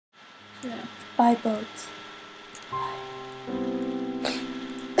Yeah. Bye, boat.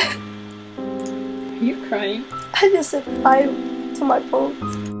 Are you crying? I just said bye to my boat.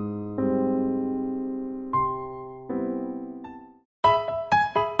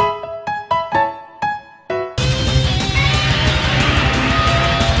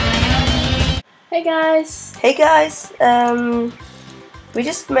 Hey guys! Hey guys, we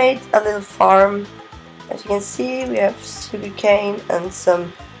just made a little farm. As you can see, we have sugarcane and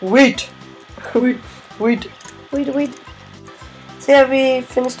some wheat. Wheat. So yeah, we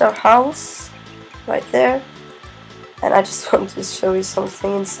finished our house right there. And I just want to show you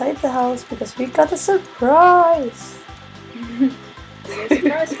something inside the house because we got a surprise.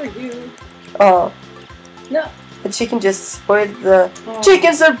 Surprise for you! Oh, No! the chicken just spoiled the Oh.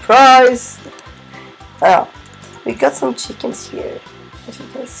 chicken surprise! Oh, we got some chickens here. As you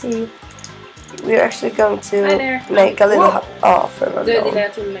can see, we're actually going Hi to there. make a little Whoa. for a Det long.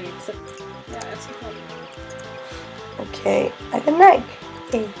 lät till länge. Så. Ja, jag ska ta det. Okay, I can make.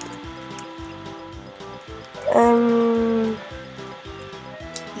 Okay.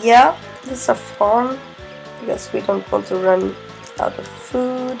 Yeah, this is a farm because we don't want to run out of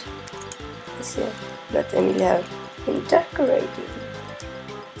food. Let's see, let Emilia have been decorating.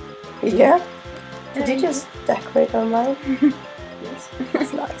 Yeah? Did you just decorate our mine? Yes.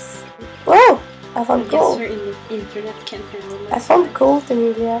 That's nice. Whoa! I found Yes, gold. her internet can't handle it. I found gold,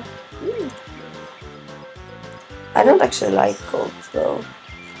 Emilia. Mm. I don't actually like gold though,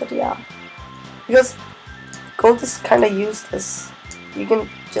 but yeah. Because gold is kind of useless. You can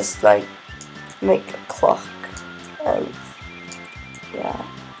just like make a clock and yeah.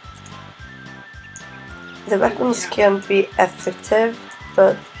 The weapons can be effective,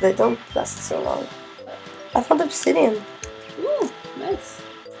 but they don't last so long. I found obsidian. Ooh, nice.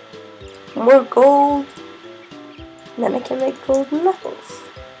 More gold. Then I can make gold knuckles.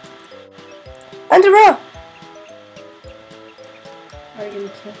 And a rock! Are you gonna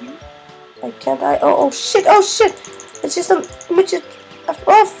kill him? I can't. Oh shit! Oh shit! It's just a midget.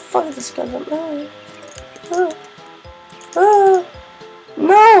 Oh fuck! It's a skeleton.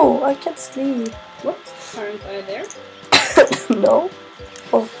 No! I can't sleep. What? Aren't I there? No.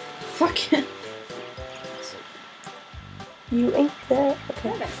 Oh, Fuck. you ain't there.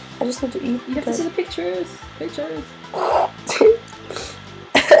 Okay. Okay. I just need to eat. You have to see the pictures. Pictures.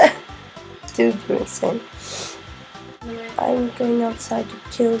 Dude, you're insane. Anyway. I'm going outside to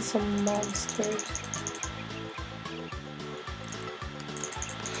kill some monsters.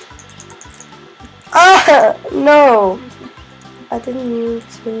 Ah! No! I didn't mean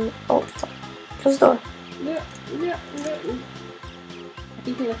to. Oh, fuck. Close the door. Yeah. I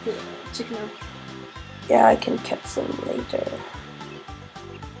think we left the chicken out. Yeah, I can catch some later.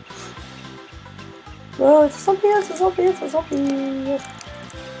 Whoa, it's a zombie, it's a zombie, it's a zombie.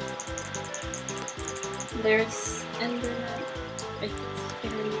 There's Enderman. Wait,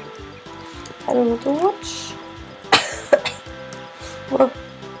 Enderman. I don't want to watch. Whoa,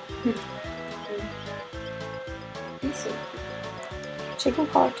 Easy. chicken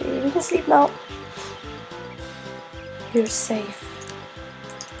party. We can sleep now. You're safe.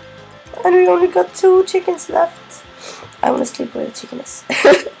 And we only got 2 chickens left. I want to sleep where the chicken is.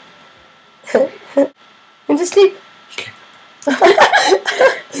 Into sleep.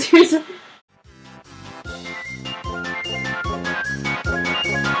 Seriously?